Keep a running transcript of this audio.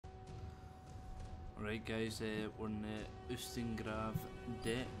Right guys, we're in the Ustengrav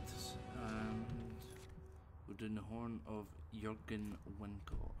Depths and we're doing the Horn of Jurgen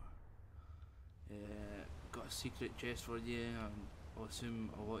Windcaller. Got a secret chest for you, and I'll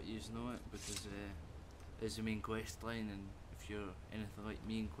assume a lot of you know it because it's the main quest line, and if you're anything like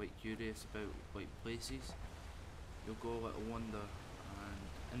me and quite curious about like places, you'll go a little wander,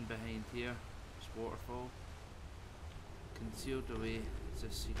 and in behind here, this waterfall, concealed away is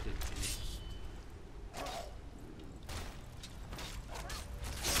a secret chest.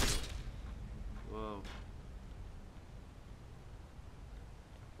 Whoa.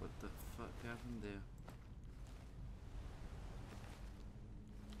 What the fuck happened there?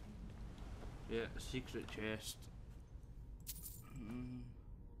 Yeah, secret chest.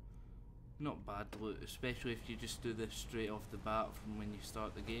 Not bad loot, especially if you just do this straight off the bat from when you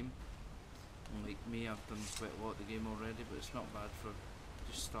start the game. And like me, I've done quite a lot of the game already, but it's not bad for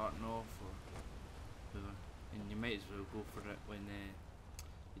just starting off or whatever. And you might as well go for it when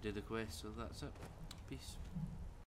you do the quest, so that's it. Peace.